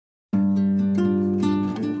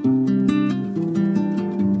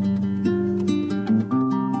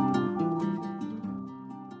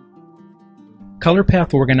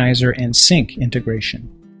ColorPath Organizer and Sync integration.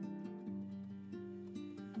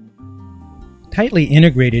 Tightly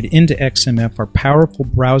integrated into XMF are powerful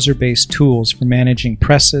browser-based tools for managing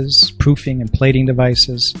presses, proofing and plating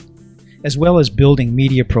devices, as well as building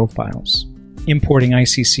media profiles, importing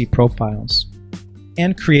ICC profiles,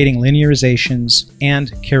 and creating linearizations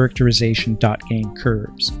and characterization dot gain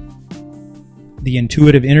curves. The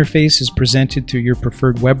intuitive interface is presented through your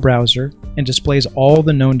preferred web browser and displays all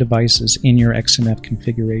the known devices in your XMF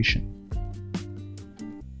configuration.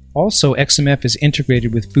 Also, XMF is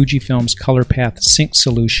integrated with Fujifilm's ColorPath Sync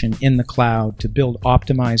solution in the cloud to build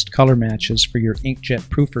optimized color matches for your inkjet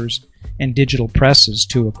proofers and digital presses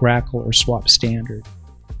to a Grackle or Swap standard.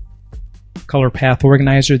 ColorPath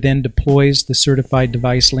Organizer then deploys the certified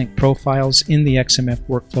device link profiles in the XMF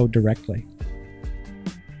workflow directly.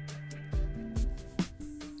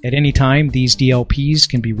 At any time, these DLPs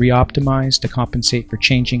can be re-optimized to compensate for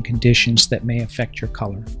changing conditions that may affect your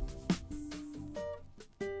color.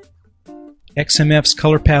 XMF's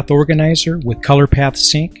ColorPath Organizer with ColorPath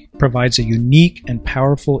Sync provides a unique and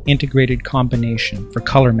powerful integrated combination for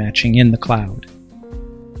color matching in the cloud.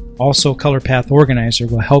 Also, ColorPath Organizer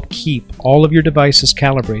will help keep all of your devices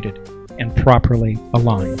calibrated and properly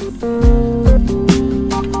aligned.